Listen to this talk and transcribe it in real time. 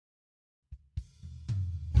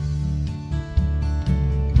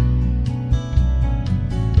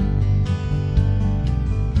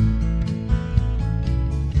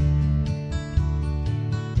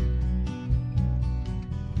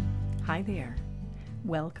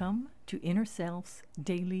Welcome to InnerSelf's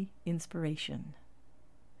Daily Inspiration.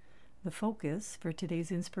 The focus for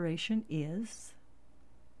today's inspiration is: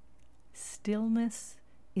 stillness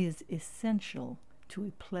is essential to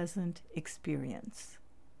a pleasant experience.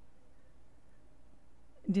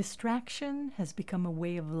 Distraction has become a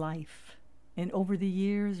way of life, and over the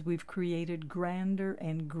years we've created grander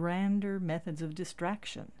and grander methods of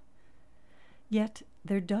distraction. Yet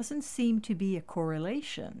there doesn't seem to be a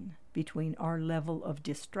correlation between our level of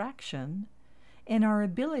distraction and our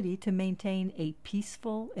ability to maintain a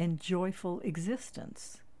peaceful and joyful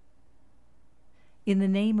existence. In the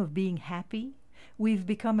name of being happy, we've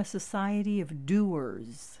become a society of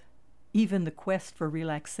doers. Even the quest for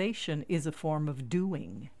relaxation is a form of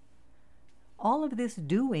doing. All of this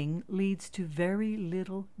doing leads to very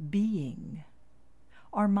little being.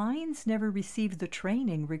 Our minds never receive the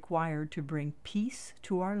training required to bring peace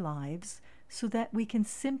to our lives so that we can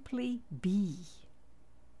simply be.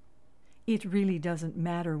 It really doesn't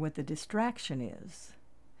matter what the distraction is.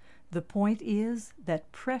 The point is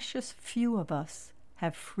that precious few of us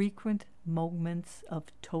have frequent moments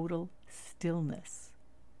of total stillness.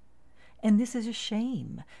 And this is a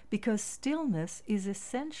shame, because stillness is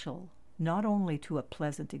essential not only to a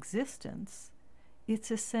pleasant existence,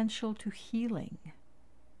 it's essential to healing.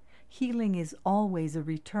 Healing is always a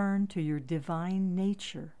return to your divine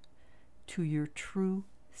nature, to your true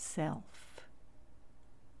self.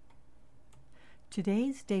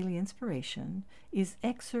 Today's daily inspiration is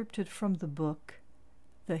excerpted from the book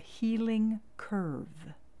The Healing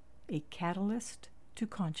Curve, a Catalyst to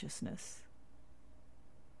Consciousness.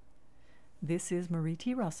 This is Marie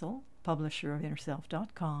T. Russell, publisher of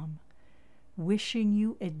InnerSelf.com, wishing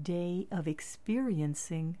you a day of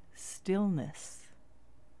experiencing stillness.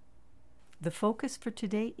 The focus for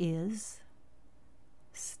today is: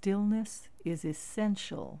 stillness is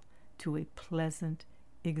essential to a pleasant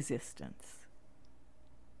existence.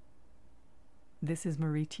 This is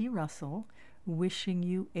Marie T. Russell wishing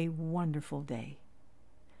you a wonderful day,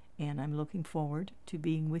 and I'm looking forward to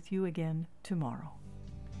being with you again tomorrow.